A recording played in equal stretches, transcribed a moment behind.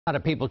A lot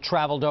of people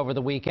traveled over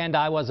the weekend.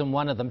 I wasn't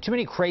one of them. Too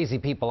many crazy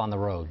people on the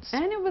roads.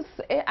 And it was,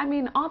 I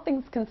mean, all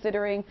things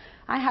considering,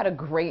 I had a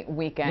great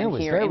weekend here in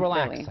Philly. It was very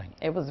relaxing.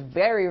 It was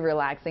very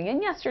relaxing.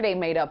 And yesterday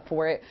made up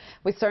for it.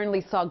 We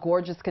certainly saw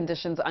gorgeous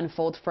conditions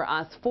unfold for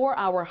us for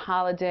our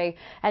holiday.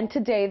 And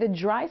today, the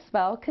dry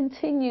spell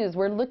continues.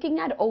 We're looking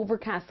at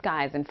overcast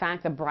skies. In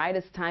fact, the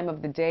brightest time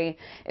of the day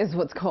is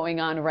what's going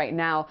on right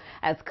now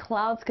as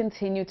clouds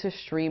continue to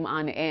stream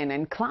on in.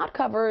 And cloud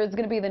cover is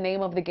going to be the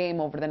name of the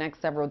game over the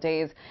next several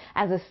days,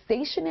 as a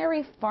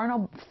stationary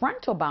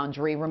frontal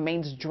boundary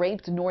remains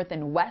draped north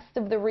and west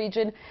of the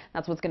region.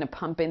 That's what's going to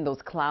pump in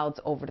those clouds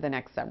over the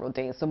next several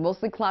days. So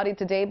mostly cloudy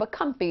today, but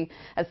comfy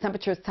as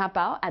temperatures top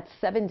out at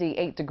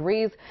 78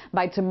 degrees.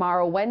 By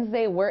tomorrow,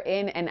 Wednesday, we're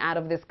in and out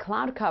of this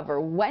cloud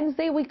cover.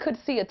 Wednesday, we could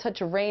see a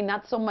touch of rain,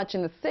 not so much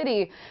in the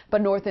city,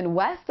 but north and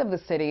west of the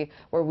city,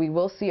 where we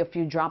will see a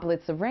few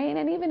droplets of rain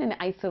and even an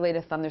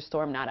isolated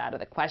thunderstorm not out of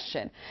the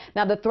question.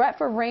 Now, the threat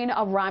for rain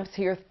arrives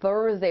here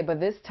Thursday, but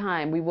this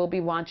time we will be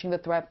watching the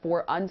threat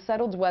for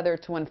unsettled weather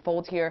to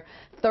unfold here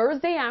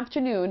Thursday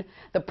afternoon.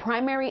 The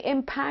primary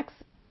impacts: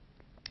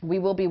 we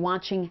will be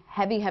watching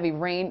heavy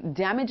rain,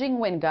 damaging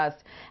wind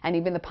gusts, and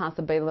even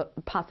the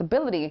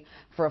possibility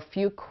for a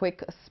few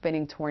quick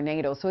spinning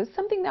tornadoes. So it's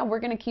something that we're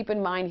going to keep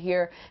in mind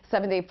here.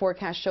 7-day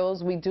forecast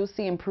shows we do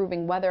see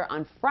improving weather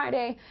on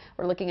Friday.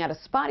 We're looking at a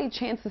spotty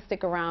chance to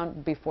stick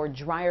around before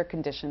drier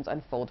conditions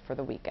unfold for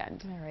the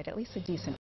weekend. All right, at least a decent